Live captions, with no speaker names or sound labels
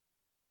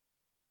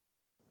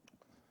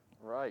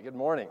Right, good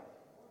morning.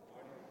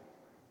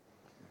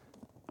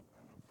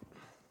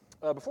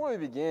 Before we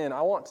begin,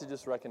 I want to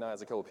just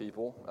recognize a couple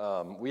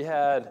people. We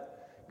had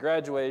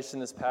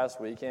graduation this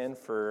past weekend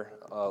for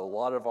a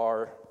lot of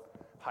our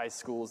high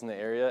schools in the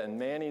area, and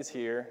Manny's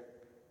here,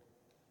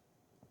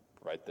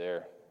 right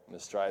there, in the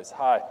stripes.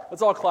 Hi,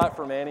 let's all clap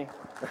for Manny.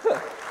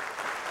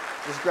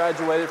 Just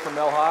graduated from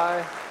Mel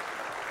High.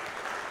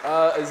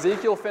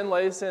 Ezekiel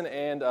Finlayson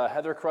and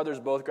Heather Carruthers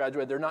both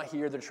graduated. They're not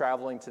here, they're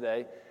traveling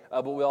today.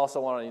 But we also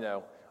want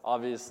to,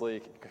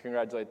 obviously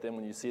congratulate them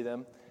when you see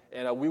them.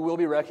 And we will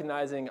be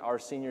recognizing our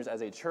seniors as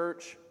a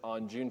church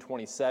on June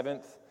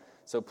 27th.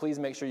 So please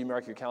make sure you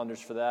mark your calendars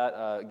for that.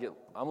 I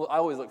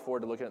always look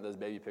forward to looking at those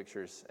baby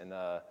pictures and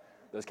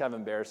those kind of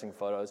embarrassing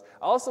photos.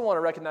 I also want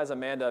to recognize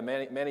Amanda,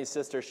 Manny's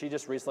sister. She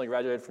just recently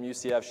graduated from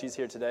UCF. She's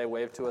here today.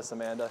 Wave to us,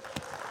 Amanda.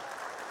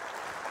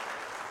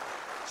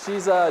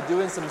 She's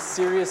doing some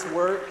serious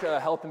work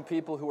helping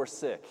people who are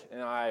sick,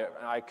 and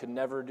I could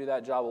never do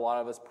that job. A lot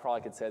of us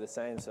probably could say the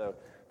same, so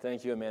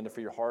thank you, Amanda, for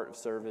your heart of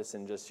service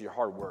and just your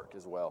hard work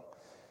as well.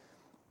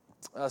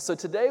 So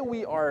today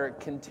we are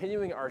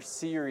continuing our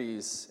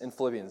series in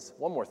Philippians.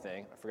 One more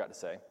thing I forgot to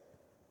say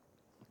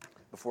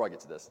before I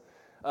get to this.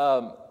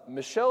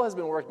 Michelle has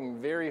been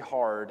working very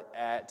hard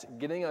at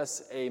getting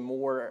us a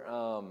more,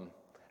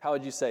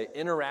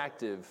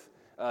 interactive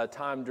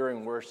time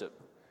during worship.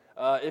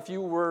 If you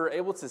were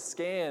able to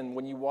scan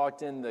when you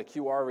walked in the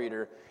QR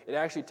reader, it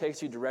actually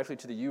takes you directly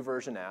to the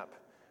YouVersion app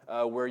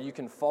where you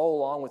can follow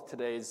along with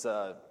today's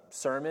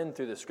sermon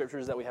through the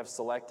scriptures that we have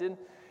selected.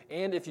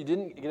 And if you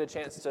didn't get a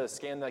chance to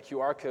scan that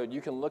QR code,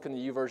 you can look in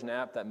the YouVersion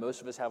app that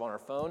most of us have on our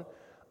phone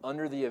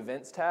under the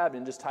events tab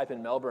and just type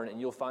in Melbourne and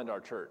you'll find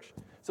our church.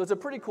 So it's a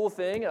pretty cool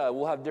thing.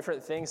 We'll have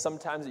different things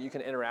sometimes that you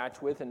can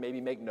interact with and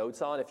maybe make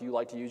notes on if you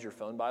like to use your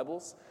phone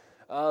Bibles.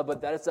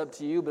 But that is up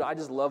to you. But I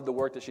just love the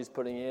work that she's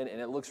putting in, and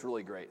it looks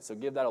really great. So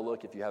give that a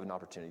look if you have an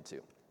opportunity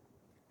to.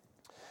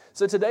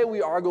 So today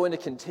we are going to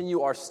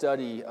continue our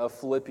study of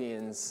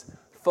Philippians,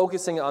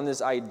 focusing on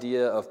this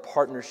idea of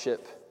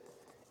partnership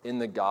in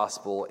the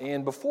gospel.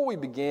 And before we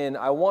begin,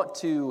 I want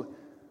to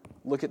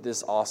look at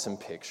this awesome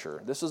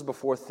picture. This was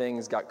before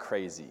things got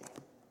crazy,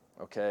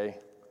 okay?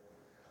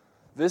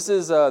 This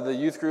is the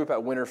youth group at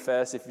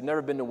Winterfest. If you've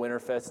never been to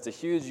Winterfest, it's a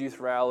huge youth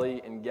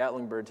rally in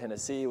Gatlinburg,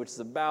 Tennessee, which is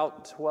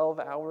about 12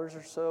 hours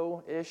or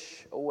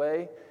so-ish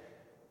away.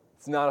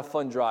 It's not a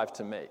fun drive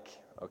to make,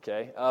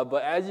 okay?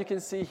 But as you can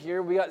see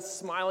here, we got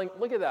smiling.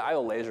 Look at that. I have a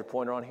laser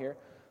pointer on here,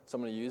 so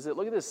I'm going to use it.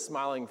 Look at this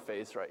smiling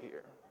face right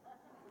here.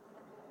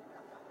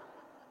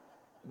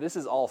 This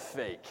is all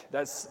fake.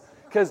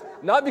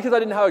 Not because I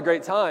didn't have a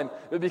great time,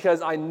 but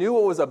because I knew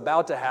what was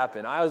about to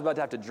happen. I was about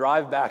to have to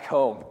drive back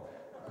home.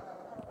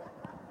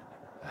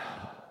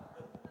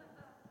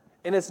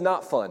 And it's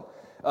not fun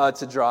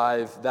to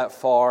drive that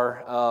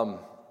far.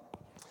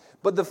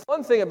 But the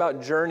fun thing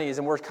about journeys,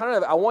 and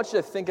I want you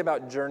to think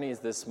about journeys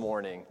this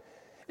morning,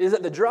 is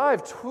that the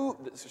drive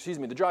towards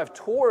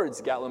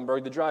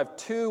Gatlinburg, the drive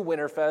to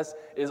Winterfest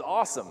is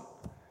awesome.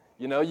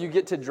 You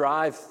get to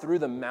drive through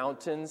the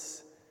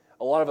mountains.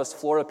 A lot of us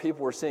Florida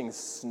people were seeing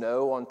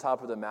snow on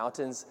top of the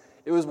mountains.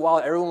 It was while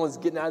everyone was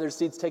getting out of their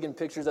seats, taking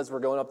pictures as we're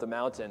going up the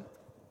mountain.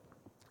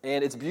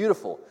 And it's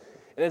beautiful.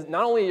 And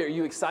not only are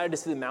you excited to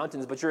see the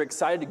mountains, but you're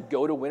excited to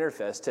go to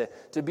Winterfest,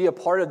 to be a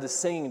part of the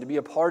singing, to be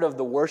a part of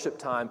the worship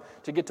time,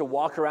 to get to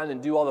walk around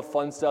and do all the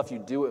fun stuff you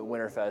do at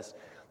Winterfest.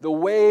 The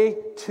way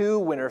to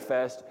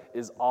Winterfest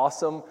is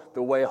awesome.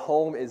 The way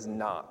home is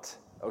not,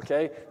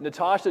 okay?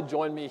 Natasha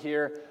joined me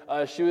here.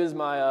 She was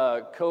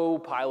my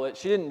co-pilot.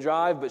 She didn't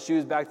drive, but she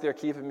was back there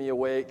keeping me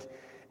awake.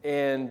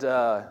 And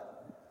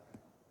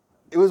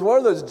it was one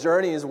of those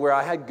journeys where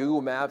I had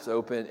Google Maps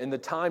open, and the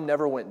time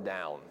never went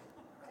down.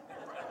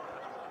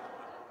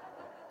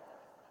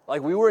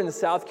 Like, we were in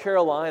South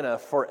Carolina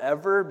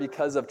forever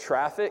because of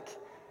traffic,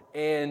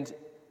 and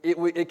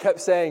it kept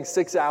saying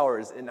 6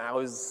 hours, and I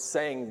was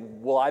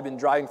saying, well, I've been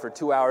driving for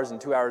 2 hours,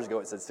 and 2 hours ago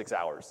it said 6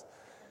 hours.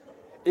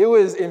 It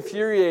was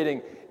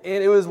infuriating,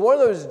 and it was one of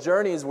those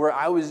journeys where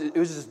it was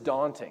just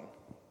daunting.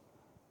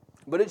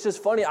 But it's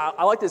just funny.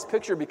 I like this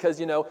picture because,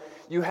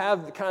 you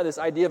have kind of this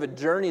idea of a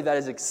journey that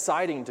is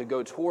exciting to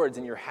go towards,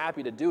 and you're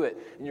happy to do it,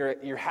 and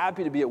you're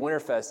happy to be at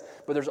Winterfest.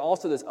 But there's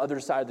also this other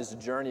side of this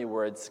journey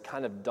where it's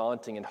kind of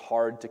daunting and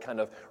hard to kind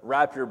of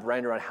wrap your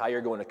brain around how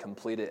you're going to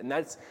complete it. And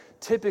that's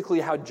typically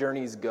how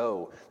journeys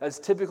go. That's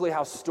typically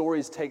how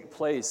stories take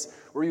place,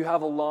 where you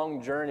have a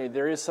long journey.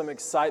 There is some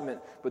excitement,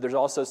 but there's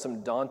also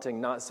some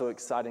daunting, not so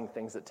exciting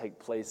things that take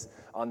place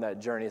on that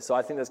journey. So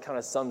I think this kind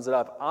of sums it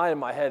up. I, in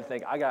my head,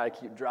 think, I got to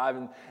keep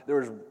driving. There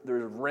was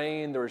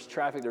rain, there was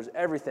traffic, there was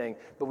everything,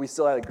 but we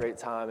still had a great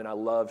time, and I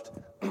loved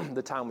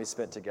the time we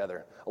spent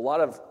together. A lot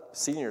of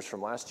seniors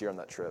from last year on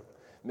that trip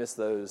missed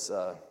those,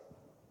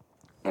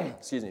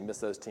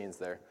 missed those teens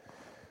there.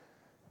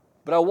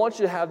 But I want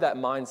you to have that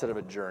mindset of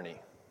a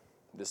journey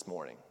this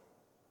morning.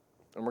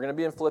 And we're going to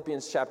be in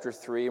Philippians chapter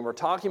 3, and we're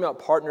talking about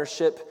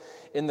partnership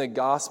in the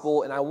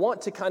gospel. And I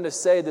want to kind of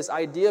say this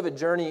idea of a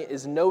journey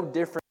is no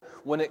different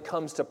when it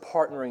comes to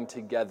partnering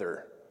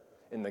together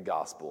in the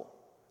gospel.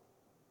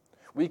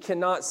 We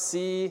cannot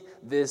see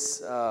this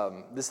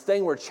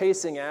thing we're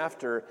chasing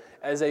after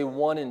as a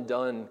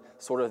one-and-done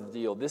sort of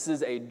deal. This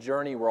is a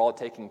journey we're all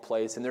taking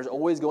place, and there's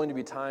always going to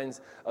be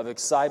times of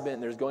excitement,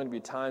 and there's going to be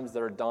times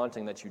that are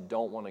daunting that you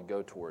don't want to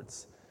go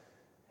towards.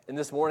 And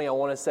this morning I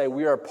want to say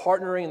we are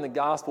partnering in the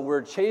gospel.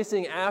 We're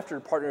chasing after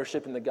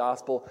partnership in the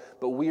gospel,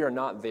 but we are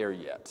not there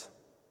yet.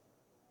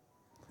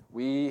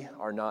 We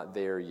are not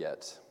there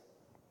yet.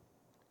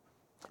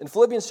 In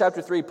Philippians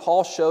chapter 3,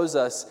 Paul shows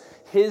us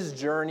his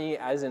journey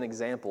as an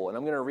example. And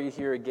I'm going to read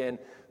here again.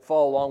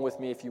 Follow along with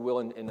me, if you will,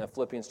 in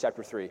Philippians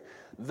chapter 3.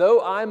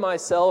 Though I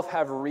myself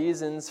have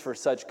reasons for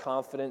such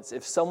confidence,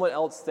 if someone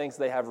else thinks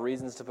they have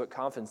reasons to put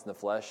confidence in the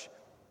flesh,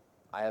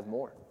 I have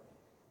more.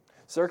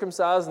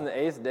 Circumcised on the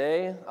 8th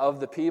day,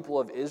 of the people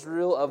of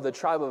Israel, of the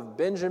tribe of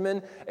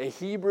Benjamin, a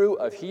Hebrew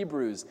of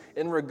Hebrews,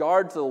 in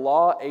regard to the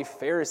law, a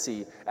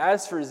Pharisee.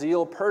 As for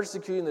zeal,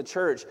 persecuting the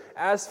church.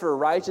 As for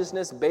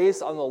righteousness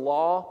based on the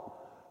law,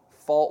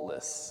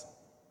 faultless.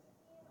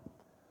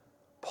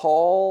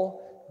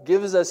 Paul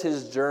gives us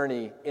his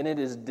journey, and it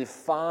is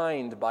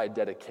defined by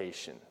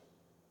dedication.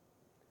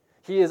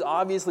 He has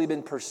obviously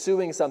been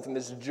pursuing something,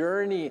 this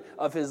journey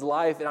of his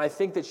life, and I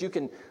think that you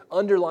can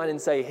underline and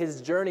say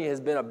his journey has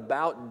been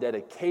about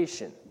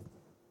dedication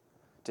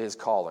to his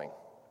calling.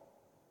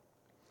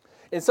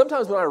 And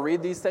sometimes when I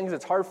read these things,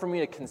 it's hard for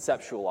me to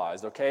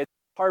conceptualize, okay?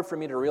 It's hard for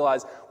me to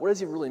realize, what does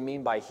he really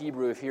mean by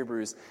Hebrew of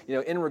Hebrews?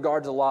 In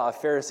regard to the law, a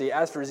Pharisee,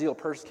 as for zeal,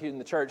 persecuting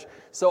the church.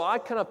 So I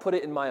kind of put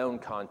it in my own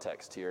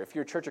context here. If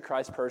you're a Church of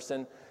Christ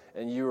person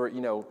and you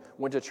were,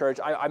 went to church,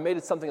 I made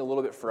it something a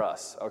little bit for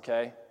us,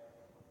 okay?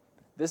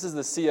 This is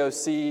the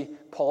COC,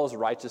 Paul's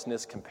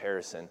righteousness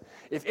comparison.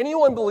 If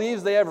anyone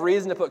believes they have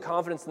reason to put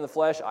confidence in the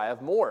flesh, I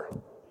have more.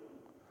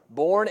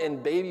 Born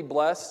and baby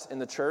blessed in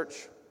the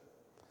church.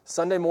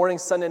 Sunday morning,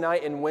 Sunday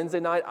night, and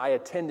Wednesday night, I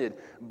attended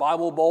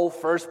Bible Bowl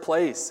first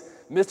place.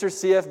 Mr.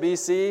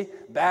 CFBC,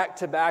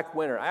 back-to-back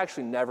winner. I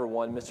actually never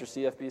won Mr.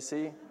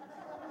 CFBC.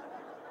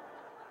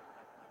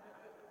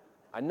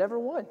 I never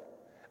won.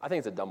 I think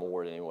it's a dumb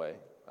award anyway.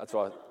 That's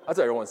what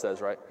everyone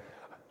says, right?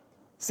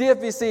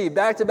 CFBC,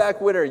 back-to-back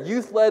winner,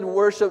 youth-led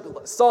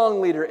worship, song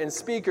leader and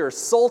speaker,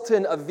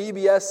 sultan of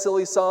VBS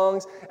silly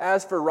songs.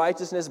 As for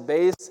righteousness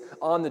based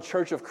on the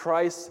Church of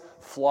Christ,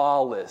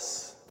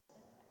 flawless.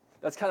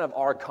 That's kind of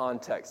our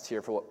context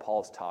here for what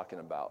Paul's talking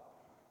about.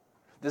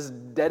 This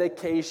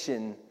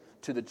dedication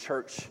to the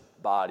church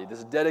body,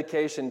 this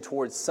dedication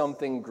towards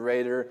something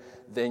greater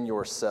than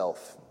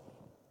yourself.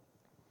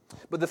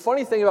 But the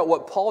funny thing about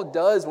what Paul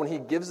does when he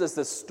gives us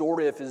this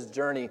story of his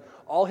journey,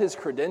 all his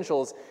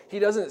credentials, he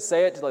doesn't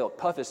say it to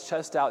puff his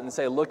chest out and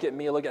say, look at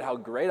me, look at how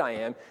great I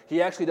am.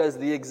 He actually does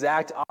the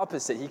exact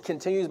opposite. He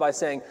continues by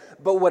saying,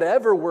 but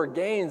whatever were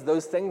gains,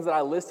 those things that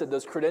I listed,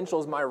 those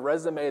credentials, my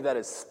resume that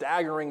is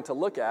staggering to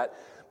look at,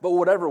 but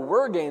whatever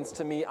were gains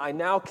to me, I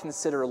now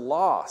consider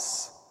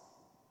loss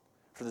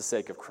for the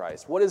sake of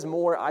Christ. What is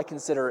more, I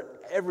consider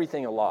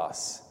everything a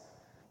loss,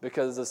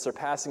 because of the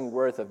surpassing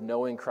worth of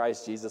knowing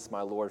Christ Jesus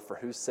my Lord, for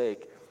whose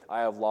sake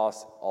I have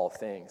lost all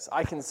things.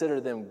 I consider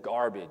them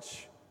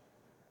garbage,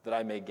 that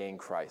I may gain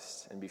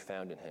Christ and be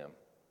found in him.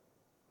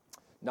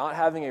 Not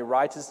having a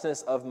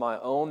righteousness of my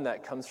own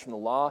that comes from the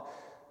law,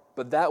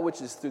 but that which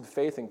is through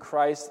faith in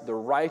Christ, the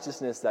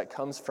righteousness that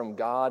comes from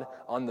God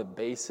on the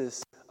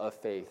basis of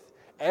faith.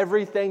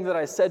 Everything that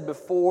I said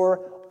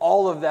before,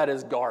 all of that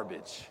is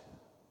garbage.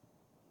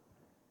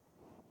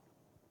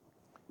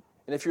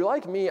 And if you're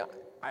like me,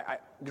 I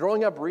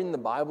growing up reading the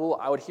Bible,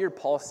 I would hear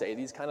Paul say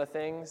these kind of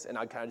things, and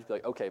I'd kind of just be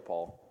like, okay,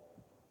 Paul,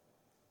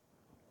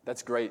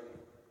 that's great.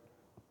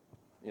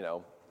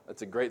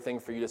 That's a great thing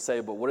for you to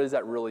say, but what does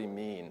that really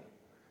mean?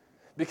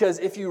 Because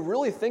if you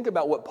really think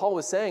about what Paul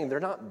was saying, they're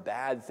not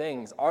bad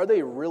things. Are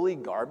they really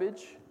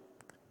garbage?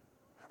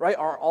 Right?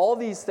 Are all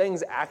these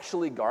things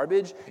actually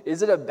garbage?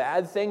 Is it a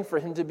bad thing for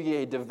him to be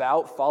a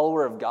devout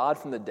follower of God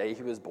from the day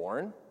he was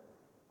born?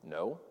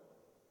 No.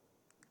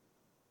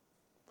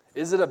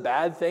 Is it a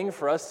bad thing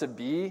for us to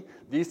be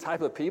these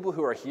type of people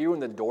who are here when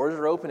the doors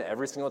are open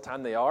every single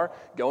time they are,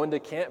 going to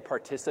camp,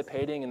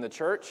 participating in the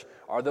church?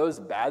 Are those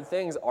bad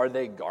things? Are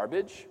they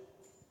garbage?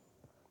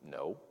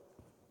 No.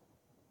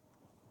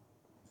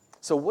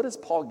 So what is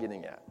Paul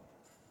getting at?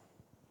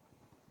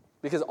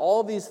 Because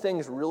all these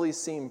things really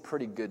seem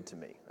pretty good to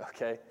me,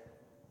 okay?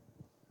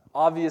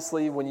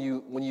 Obviously, when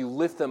you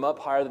lift them up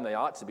higher than they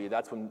ought to be,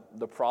 that's when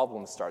the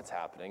problem starts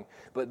happening.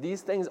 But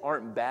these things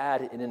aren't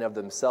bad in and of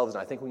themselves,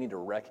 and I think we need to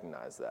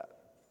recognize that.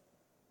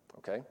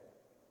 Okay?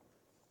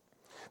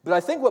 But I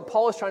think what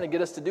Paul is trying to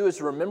get us to do is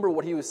to remember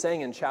what he was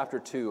saying in chapter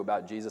 2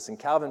 about Jesus. And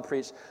Calvin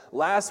preached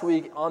last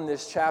week on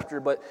this chapter,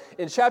 but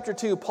in chapter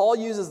 2, Paul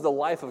uses the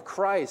life of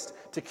Christ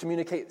to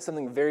communicate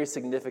something very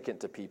significant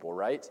to people,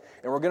 right?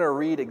 And we're going to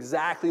read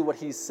exactly what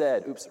he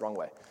said,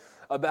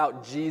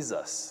 about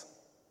Jesus,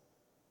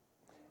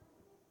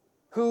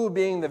 who,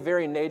 being the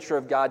very nature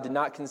of God, did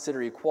not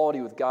consider equality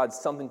with God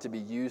something to be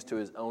used to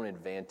his own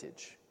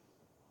advantage.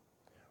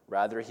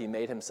 Rather, he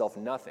made himself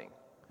nothing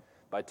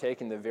by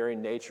taking the very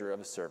nature of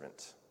a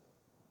servant,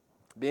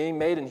 Being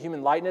made in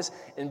human likeness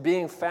and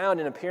being found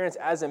in appearance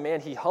as a man,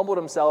 he humbled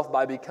himself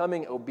by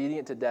becoming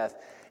obedient to death,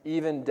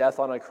 even death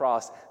on a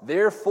cross.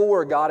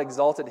 Therefore, God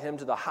exalted him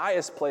to the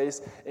highest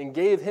place and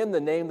gave him the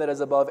name that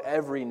is above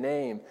every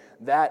name,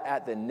 that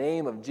at the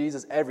name of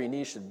Jesus every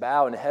knee should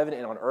bow in heaven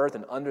and on earth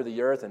and under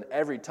the earth, and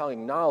every tongue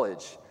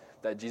acknowledge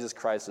that Jesus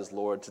Christ is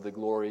Lord, to the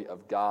glory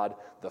of God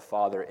the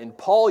Father. And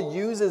Paul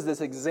uses this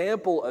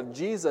example of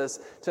Jesus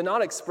to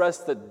not express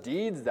the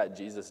deeds that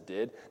Jesus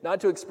did, not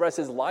to express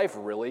his life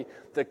really.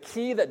 The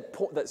key that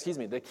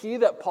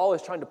Paul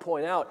is trying to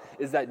point out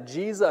is that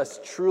Jesus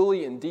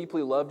truly and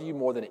deeply loved you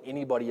more than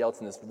anybody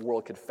else in this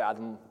world could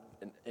fathom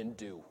and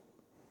do.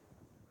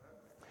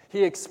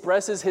 He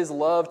expresses his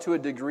love to a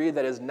degree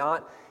that is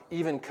not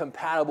even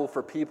compatible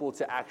for people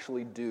to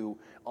actually do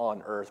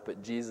on earth,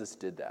 but Jesus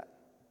did that.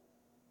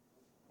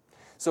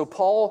 So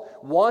Paul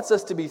wants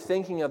us to be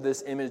thinking of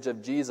this image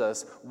of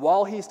Jesus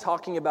while he's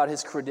talking about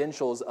his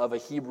credentials of a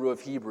Hebrew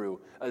of Hebrew,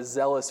 a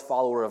zealous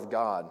follower of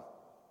God.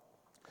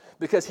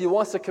 Because he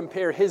wants to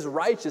compare his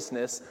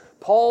righteousness,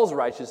 Paul's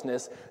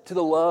righteousness, to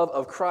the love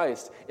of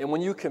Christ. And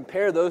when you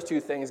compare those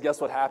two things,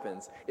 guess what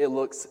happens? It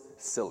looks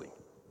silly.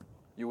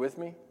 You with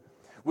me?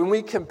 When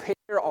we compare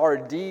our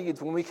deeds,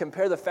 when we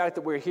compare the fact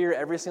that we're here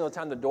every single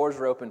time the doors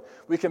are open,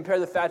 we compare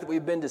the fact that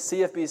we've been to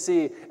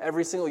CFBC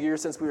every single year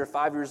since we were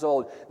 5 years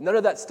old, none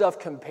of that stuff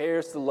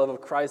compares to the love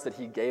of Christ that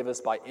he gave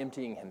us by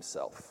emptying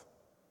himself.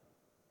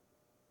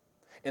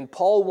 And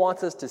Paul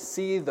wants us to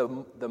see the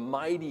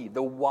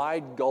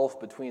wide gulf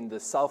between the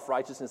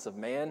self-righteousness of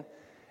man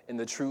and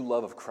the true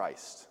love of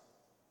Christ.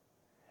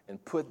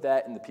 And put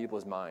that in the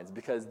people's minds,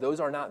 because those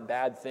are not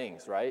bad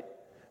things, right?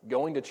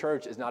 Going to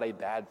church is not a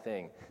bad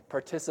thing.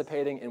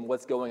 Participating in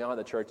what's going on at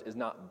the church is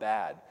not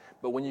bad.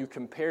 But when you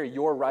compare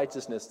your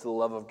righteousness to the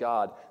love of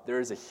God, there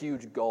is a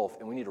huge gulf,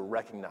 and we need to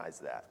recognize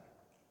that.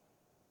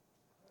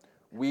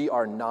 We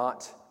are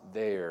not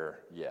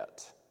there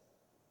yet.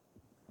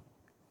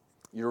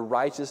 Your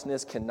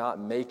righteousness cannot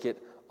make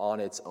it on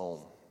its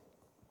own.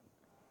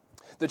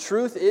 The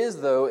truth is,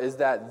 though, is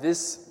that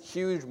this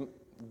huge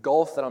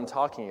gulf that I'm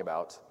talking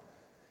about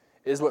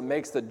is what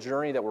makes the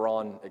journey that we're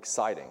on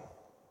exciting.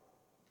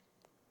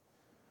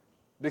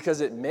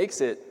 Because it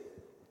makes it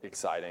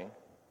exciting,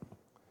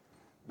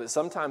 but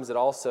sometimes it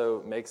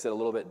also makes it a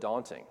little bit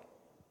daunting.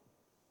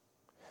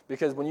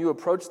 Because when you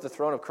approach the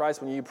throne of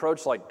Christ, when you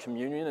approach like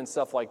communion and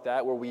stuff like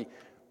that, where we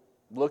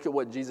look at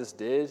what Jesus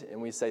did and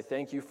we say,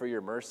 thank you for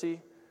your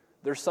mercy,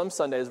 there's some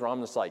Sundays where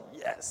I'm just like,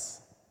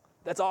 yes,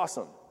 that's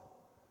awesome.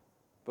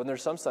 But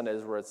there's some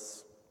Sundays where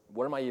it's,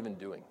 what am I even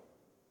doing?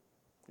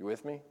 You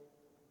with me?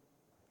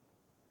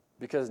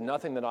 Because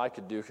nothing that I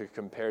could do could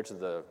compare to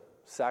the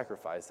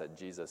sacrifice that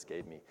Jesus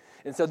gave me.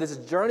 And so this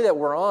journey that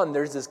we're on,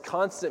 there's this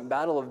constant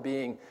battle of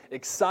being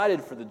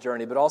excited for the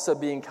journey, but also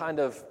being kind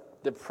of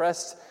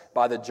depressed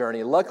by the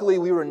journey. Luckily,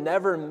 we were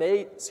never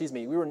meant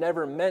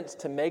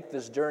to make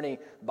this journey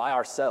by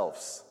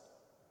ourselves.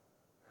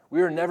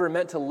 We were never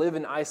meant to live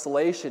in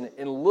isolation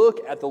and look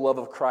at the love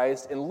of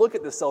Christ and look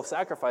at the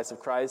self-sacrifice of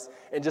Christ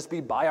and just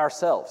be by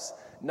ourselves.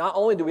 Not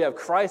only do we have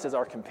Christ as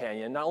our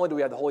companion, not only do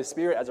we have the Holy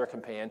Spirit as our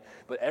companion,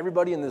 but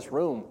everybody in this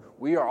room,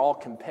 we are all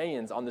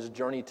companions on this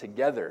journey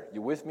together.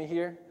 You with me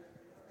here?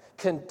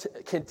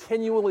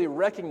 Continually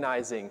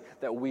recognizing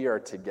that we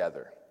are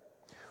together.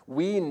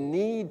 We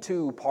need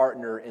to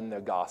partner in the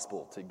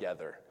gospel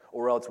together,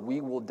 or else we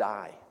will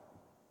die.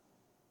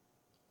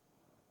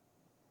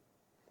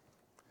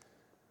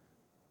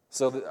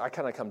 So I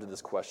kind of come to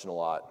this question a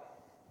lot.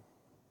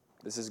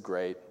 This is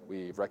great.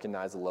 We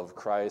recognize the love of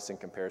Christ in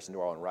comparison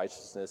to our own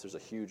righteousness. There's a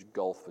huge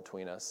gulf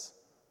between us.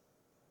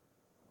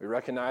 We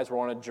recognize we're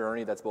on a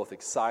journey that's both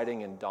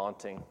exciting and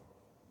daunting.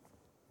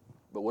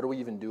 But what do we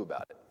even do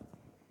about it?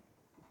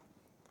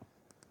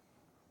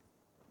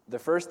 The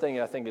first thing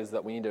I think is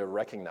that we need to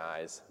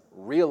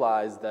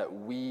realize that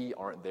we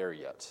aren't there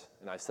yet.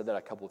 And I've said that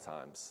a couple of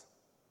times.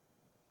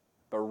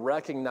 But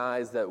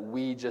recognize that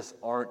we just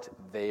aren't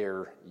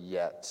there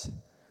yet.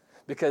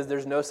 Because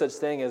there's no such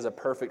thing as a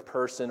perfect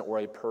person or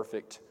a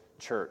perfect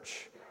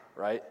church,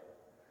 right?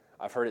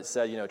 I've heard it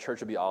said, church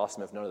would be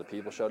awesome if none of the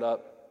people showed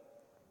up,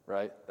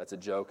 right? That's a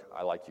joke.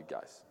 I like you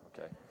guys,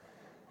 okay?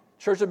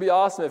 Church would be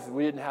awesome if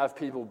we didn't have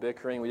people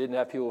bickering, we didn't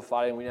have people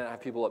fighting, we didn't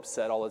have people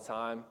upset all the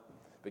time.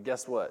 But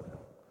guess what?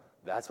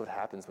 That's what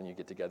happens when you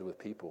get together with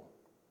people.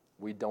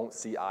 We don't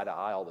see eye to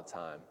eye all the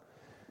time.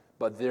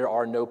 But there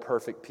are no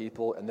perfect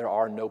people and there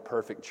are no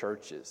perfect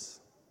churches.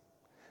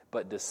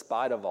 But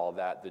despite of all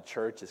that, the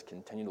church is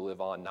continuing to live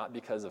on, not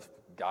because of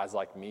guys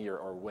like me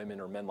or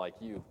women or men like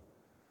you,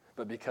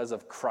 but because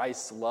of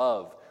Christ's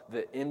love,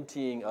 the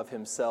emptying of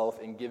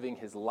himself and giving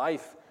his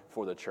life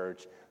for the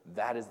church.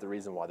 That is the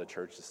reason why the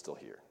church is still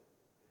here.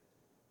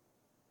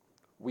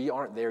 We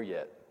aren't there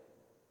yet.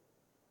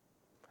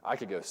 I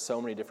could go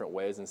so many different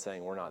ways in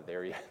saying we're not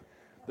there yet.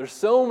 There's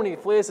so many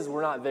places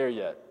we're not there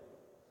yet.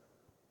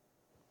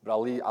 But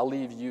I'll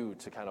leave you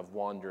to kind of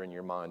wander in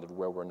your mind of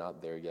where we're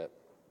not there yet.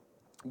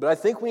 But I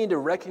think we need to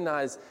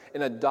recognize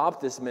and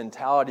adopt this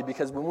mentality,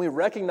 because when we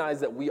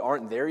recognize that we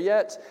aren't there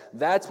yet,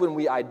 that's when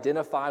we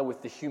identify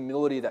with the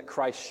humility that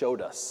Christ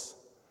showed us.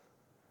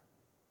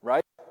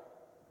 Right?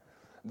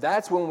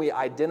 That's when we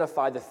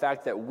identify the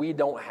fact that we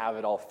don't have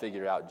it all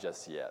figured out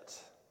just yet.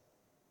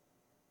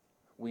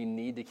 We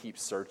need to keep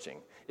searching.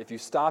 If you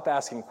stop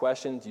asking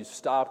questions, you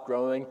stop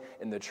growing,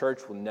 and the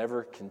church will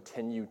never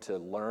continue to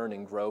learn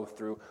and grow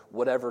through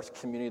whatever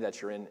community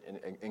that you're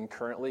in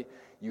currently.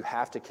 You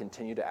have to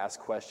continue to ask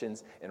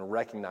questions and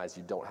recognize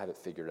you don't have it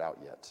figured out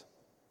yet.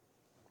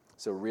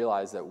 So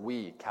realize that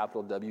we,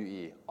 capital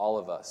W-E, all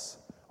of us,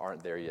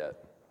 aren't there yet.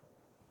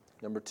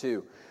 Number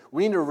 2,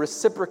 we need to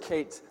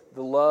reciprocate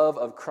the love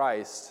of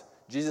Christ,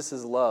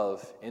 Jesus'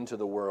 love, into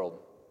the world.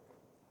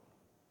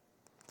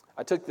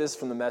 I took this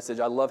from the Message.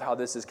 I love how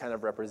this is kind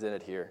of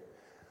represented here.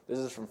 This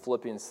is from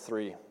Philippians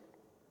 3,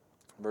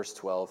 verse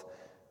 12.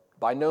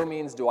 By no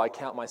means do I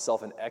count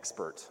myself an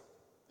expert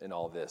in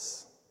all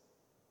this,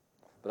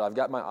 but I've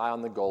got my eye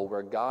on the goal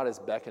where God is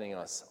beckoning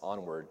us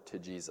onward to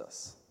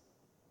Jesus.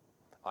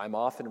 I'm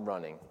off and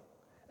running,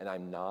 and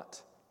I'm not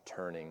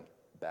turning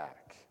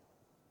back.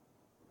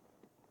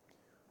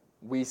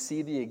 We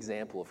see the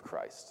example of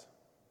Christ.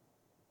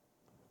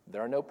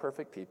 There are no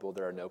perfect people,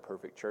 there are no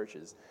perfect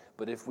churches,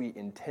 but if we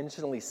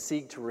intentionally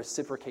seek to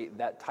reciprocate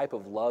that type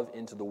of love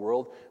into the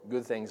world,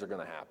 good things are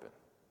going to happen.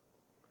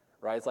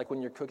 Right? It's like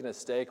when you're cooking a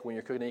steak, when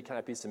you're cooking any kind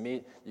of piece of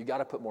meat, you got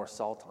to put more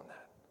salt on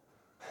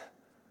that.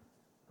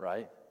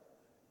 Right?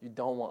 You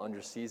don't want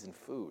under-seasoned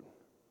food.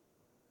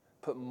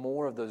 Put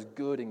more of those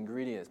good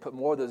ingredients, put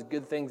more of those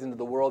good things into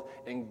the world,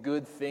 and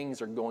good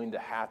things are going to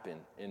happen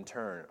in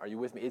turn. Are you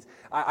with me?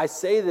 I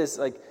say this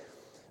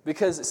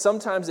because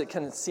sometimes it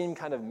can seem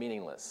kind of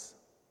meaningless.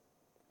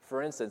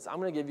 For instance, I'm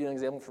going to give you an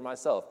example for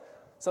myself.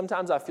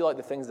 Sometimes I feel like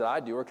the things that I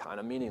do are kind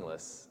of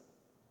meaningless.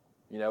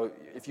 You know,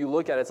 if you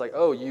look at it, it's like,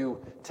 oh,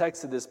 you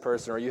texted this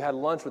person, or you had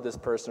lunch with this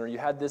person, or you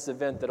had this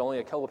event that only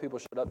a couple of people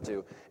showed up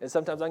to. And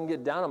sometimes I can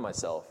get down on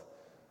myself.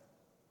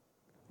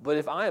 But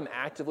if I am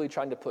actively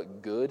trying to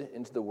put good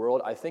into the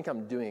world, I think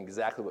I'm doing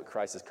exactly what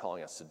Christ is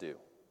calling us to do.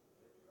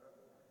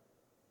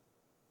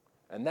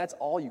 And that's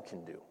all you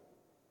can do,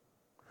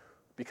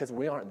 because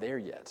we aren't there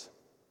yet.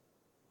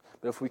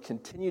 But if we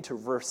continue to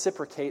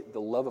reciprocate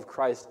the love of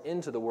Christ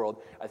into the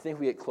world, I think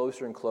we get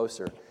closer and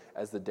closer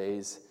as the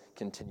days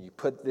continue.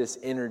 Put this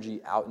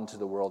energy out into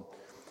the world.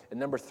 And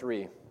number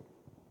 3,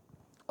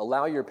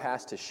 allow your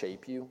past to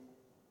shape you,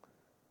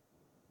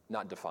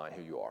 not define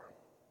who you are.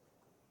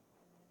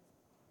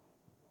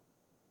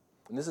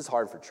 And this is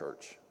hard for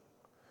church,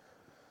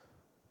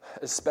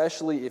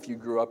 especially if you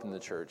grew up in the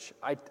church.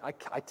 I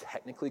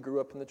technically grew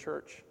up in the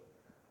church.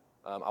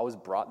 I was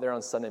brought there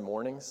on Sunday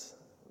mornings.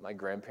 My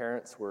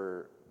grandparents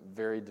were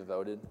very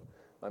devoted.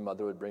 My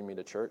mother would bring me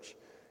to church.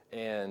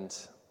 And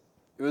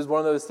it was one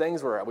of those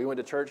things where we went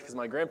to church because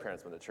my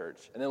grandparents went to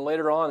church. And then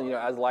later on,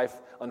 as life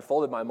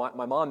unfolded, my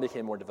mom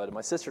became more devoted.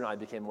 My sister and I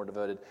became more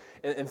devoted.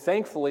 And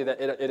thankfully,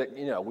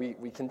 that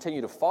we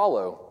continue to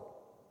follow.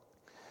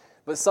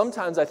 But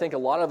sometimes I think a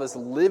lot of us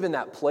live in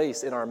that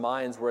place in our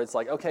minds where it's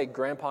like, okay,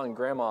 grandpa and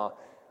grandma,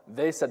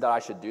 they said that I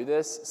should do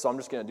this, so I'm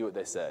just going to do what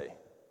they say.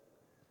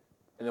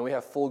 And then we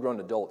have full-grown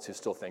adults who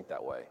still think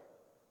that way.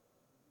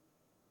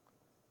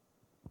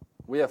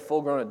 We have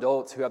full-grown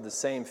adults who have the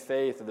same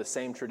faith or the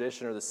same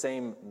tradition or the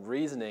same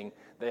reasoning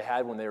they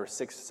had when they were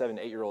 6, 7,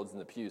 8-year-olds in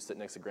the pew sitting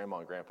next to grandma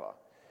and grandpa.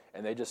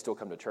 And they just still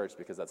come to church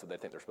because that's what they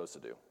think they're supposed to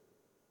do.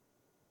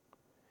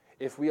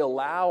 If we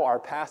allow our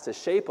past to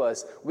shape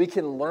us, we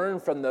can learn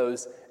from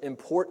those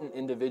important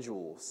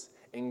individuals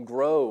and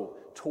grow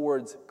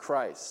towards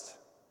Christ.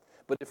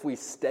 But if we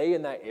stay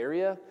in that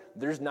area,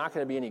 there's not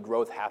going to be any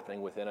growth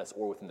happening within us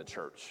or within the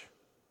church.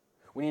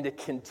 We need to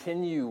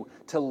continue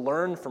to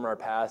learn from our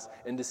past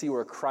and to see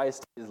where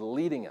Christ is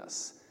leading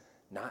us,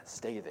 not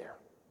stay there.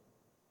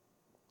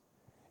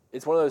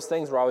 It's one of those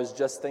things where I was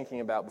just thinking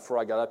about before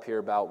I got up here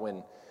about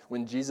when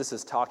Jesus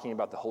is talking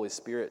about the Holy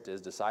Spirit to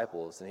his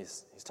disciples, and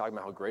he's talking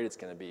about how great it's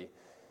going to be.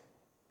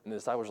 And the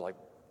disciples are like,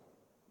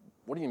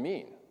 what do you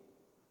mean?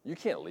 You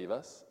can't leave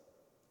us.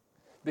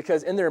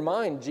 Because in their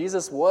mind,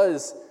 Jesus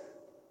was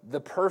the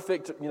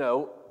perfect,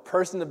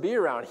 person to be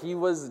around. He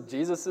was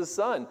Jesus'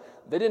 son.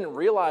 They didn't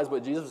realize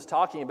what Jesus was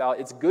talking about.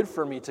 It's good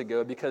for me to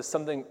go because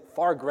something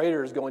far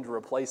greater is going to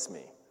replace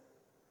me.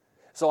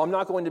 So I'm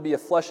not going to be a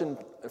flesh and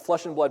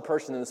blood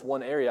person in this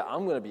one area.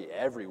 I'm going to be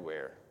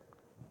everywhere.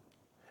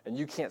 And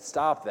you can't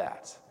stop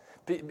that.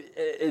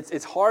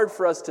 It's hard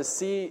for us to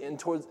see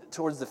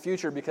towards the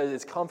future because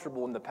it's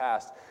comfortable in the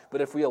past.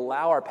 But if we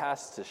allow our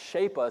past to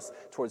shape us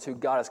towards who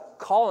God is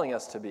calling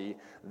us to be,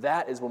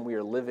 that is when we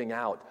are living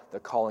out the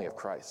calling of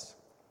Christ.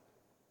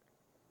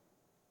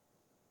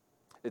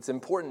 It's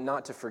important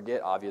not to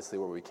forget, obviously,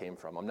 where we came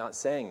from. I'm not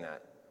saying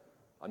that.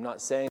 I'm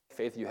not saying the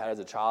faith you had as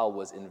a child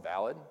was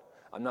invalid.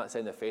 I'm not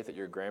saying the faith that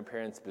your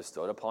grandparents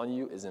bestowed upon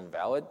you is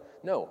invalid.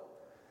 No.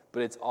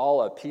 But it's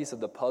all a piece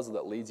of the puzzle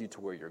that leads you to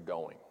where you're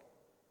going,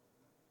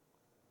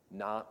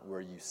 not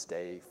where you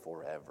stay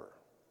forever.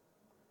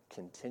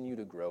 continue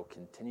to grow,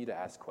 continue to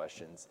ask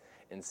questions,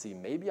 and see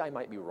maybe I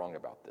might be wrong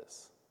about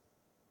this.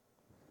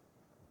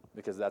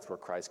 Because that's where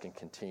Christ can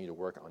continue to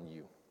work on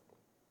you.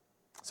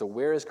 So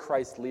where is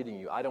Christ leading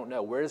you? I don't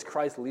know. Where is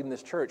Christ leading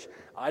this church?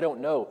 I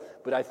don't know.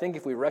 But I think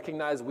if we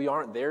recognize we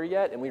aren't there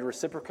yet and we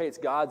reciprocate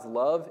God's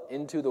love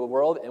into the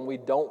world and we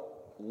don't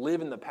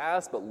live in the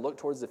past but look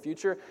towards the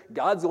future,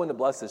 God's going to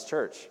bless this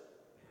church.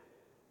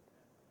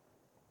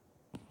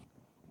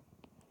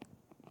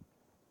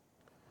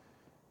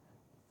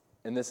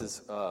 And this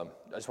is, I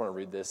just want to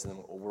read this and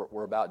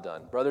we're about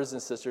done. Brothers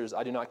and sisters,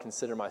 I do not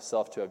consider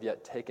myself to have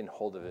yet taken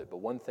hold of it, but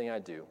one thing I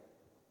do,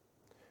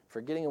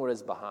 forgetting what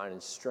is behind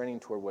and straining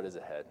toward what is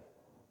ahead.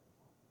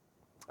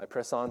 I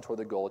press on toward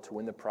the goal to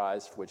win the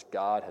prize for which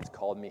God has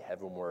called me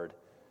heavenward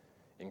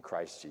in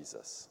Christ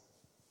Jesus.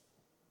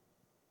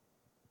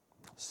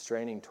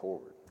 Straining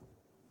toward,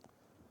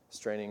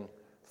 straining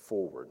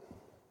forward.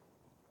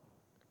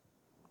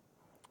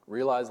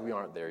 Realize we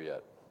aren't there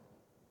yet.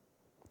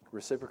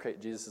 Reciprocate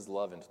Jesus'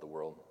 love into the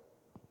world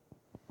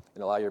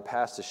and allow your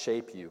past to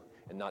shape you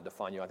and not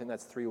define you. I think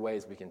that's 3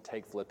 ways we can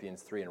take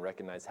Philippians 3 and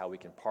recognize how we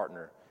can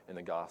partner in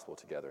the gospel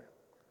together.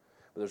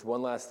 But there's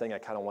one last thing I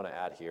kind of want to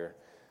add here.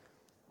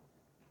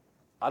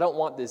 I don't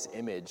want this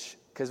image,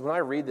 because when I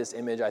read this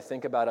image, I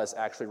think about us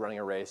actually running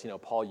a race.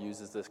 Paul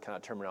uses this kind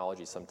of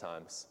terminology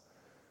sometimes.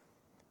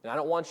 And I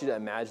don't want you to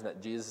imagine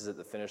that Jesus is at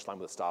the finish line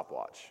with a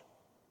stopwatch.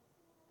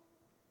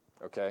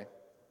 Okay?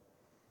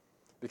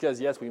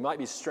 Because yes, we might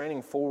be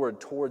straining forward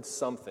towards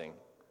something,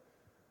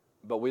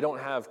 but we don't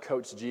have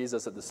Coach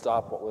Jesus at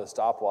the with a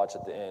stopwatch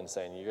at the end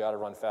saying, "You got to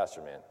run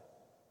faster, man.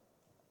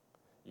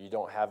 You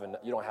don't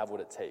have what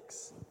it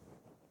takes."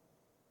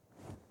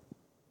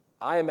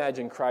 I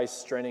imagine Christ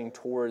straining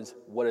towards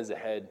what is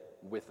ahead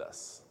with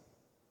us.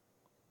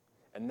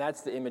 And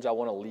that's the image I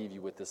want to leave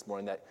you with this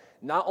morning, that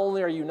not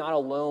only are you not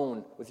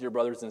alone with your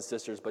brothers and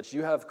sisters, but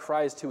you have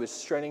Christ who is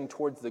straining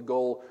towards the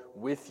goal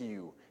with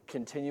you,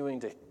 continuing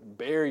to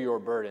bear your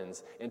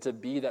burdens and to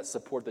be that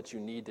support that you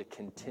need to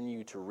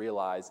continue to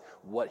realize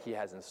what he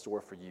has in store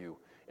for you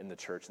in the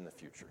church in the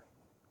future.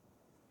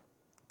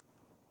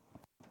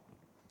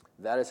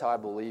 That is how I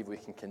believe we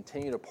can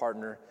continue to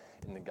partner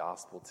in the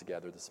gospel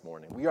together this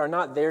morning. We are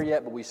not there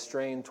yet, but we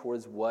strain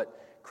towards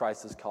what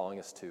Christ is calling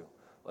us to.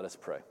 Let us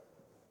pray.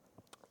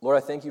 Lord,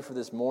 I thank you for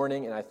this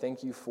morning, and I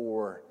thank you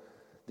for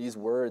these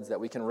words, that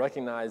we can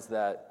recognize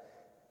that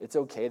it's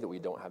okay that we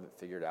don't have it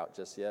figured out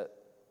just yet.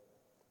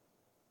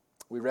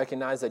 We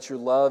recognize that your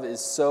love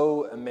is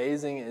so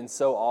amazing and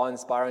so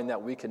awe-inspiring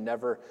that we can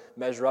never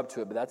measure up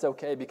to it. But that's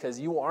okay, because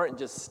you aren't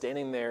just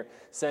standing there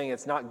saying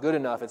it's not good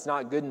enough, it's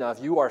not good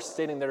enough. You are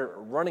standing there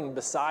running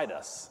beside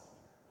us,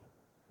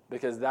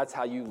 because that's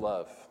how you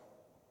love.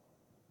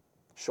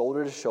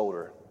 Shoulder to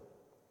shoulder,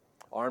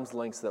 arm's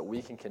length, so that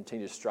we can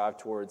continue to strive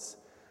towards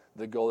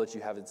the goal that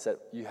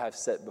you have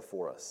set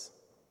before us.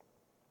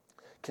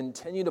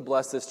 Continue to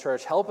bless this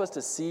church. Help us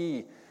to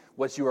see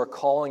what you are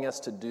calling us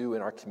to do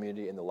in our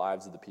community and the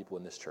lives of the people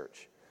in this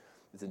church.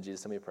 It's in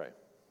Jesus' name we pray.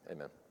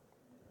 Amen.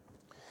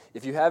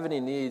 If you have any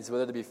needs,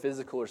 whether they be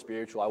physical or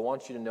spiritual, I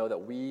want you to know that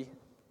we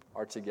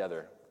are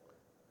together.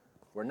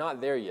 We're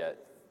not there yet,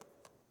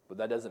 but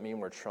that doesn't mean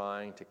we're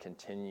trying to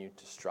continue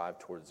to strive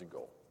towards the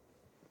goal.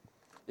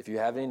 If you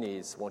have any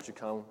needs, won't you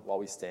come while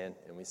we stand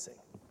and we sing?